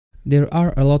There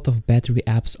are a lot of battery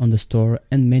apps on the store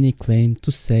and many claim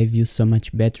to save you so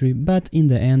much battery, but in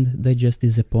the end they just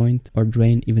disappoint or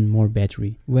drain even more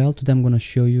battery. Well, today I'm gonna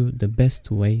show you the best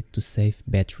way to save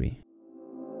battery.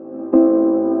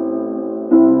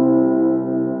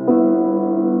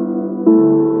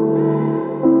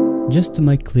 Just to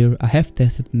make clear, I have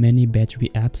tested many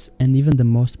battery apps and even the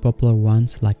most popular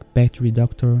ones like Battery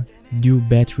Doctor, Dew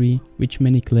Battery, which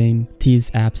many claim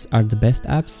these apps are the best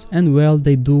apps, and well,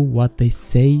 they do what they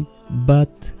say, but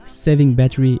saving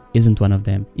battery isn't one of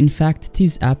them. In fact,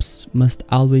 these apps must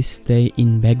always stay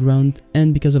in background,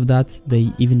 and because of that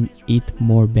they even eat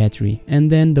more battery. And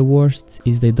then the worst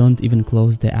is they don't even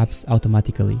close the apps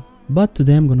automatically. But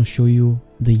today I'm gonna show you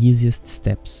the easiest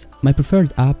steps. My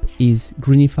preferred app is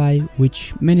Greenify,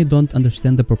 which many don't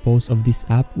understand the purpose of this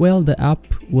app. Well, the app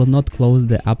will not close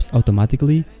the apps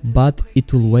automatically, but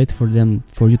it will wait for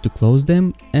you to close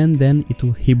them, and then it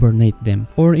will hibernate them.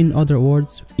 Or in other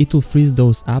words, it will freeze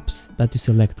those apps that you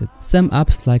selected. Some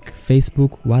apps like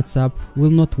Facebook, WhatsApp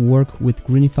will not work with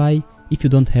Greenify if you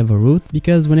don't have a root,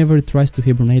 because whenever it tries to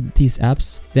hibernate these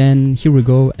apps, then here we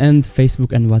go, and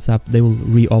Facebook and WhatsApp, they will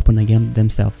reopen again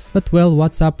themselves. But well,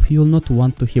 WhatsApp, you will not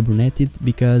want to hibernate it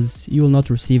because you will not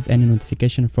receive any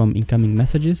notification from incoming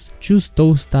messages. Choose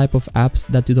those type of apps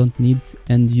that you don't need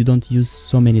and you don't use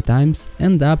so many times,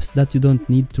 and apps that you don't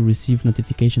need to receive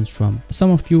notifications from.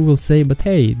 Some of you will say, but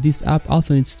hey, this app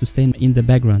also needs to stay in the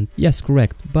background. Yes,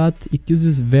 correct, but it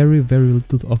uses very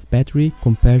little of battery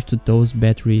compared to those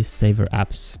battery saver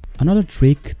apps. Another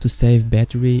trick to save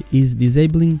battery is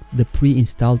disabling the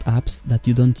pre-installed apps that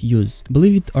you don't use.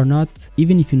 Believe it or not,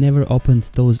 even if you never opened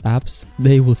those apps,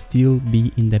 they will still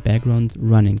be in the background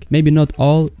running. Maybe not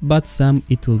all, but some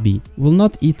it will be. Will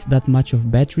not eat that much of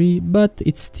battery, but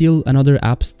it's still another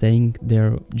app staying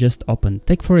there just open.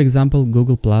 Take for example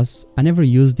Google+. I never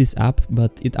use this app,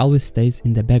 but it always stays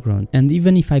in the background, and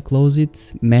even if I close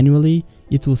it manually,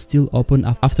 it will still open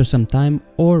after some time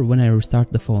or when I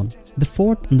restart the phone. The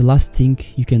fourth and the last thing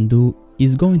you can do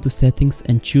is go into settings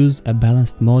and choose a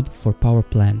balanced mode for power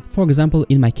plan. For example,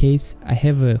 in my case, I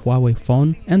have a Huawei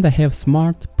phone and I have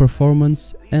smart,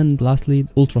 performance, and lastly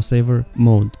ultra saver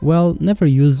mode. Well, never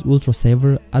use ultra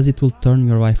saver as it will turn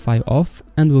your Wi-Fi off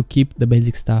and will keep the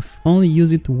basic stuff. Only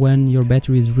use it when your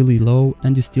battery is really low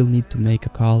and you still need to make a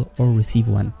call or receive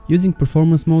one. Using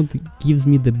performance mode gives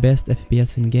me the best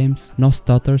FPS in games, no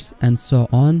stutters and so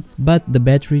on, but the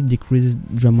battery decreases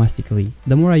dramatically.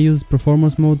 The more I use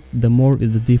performance mode, the more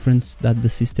is the difference that the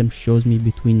system shows me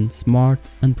between smart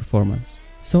and performance.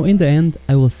 So in the end,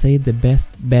 I will say the best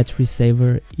battery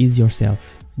saver is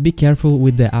yourself. Be careful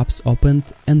with the apps opened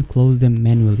and close them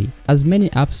manually, as many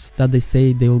apps that they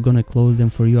say they will gonna close them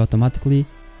for you automatically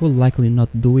will likely not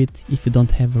do it if you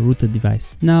don't have a rooted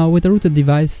device. Now, with a rooted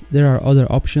device, there are other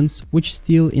options which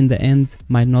still in the end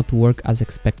might not work as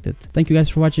expected. Thank you guys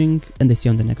for watching, and I see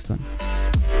you on the next one.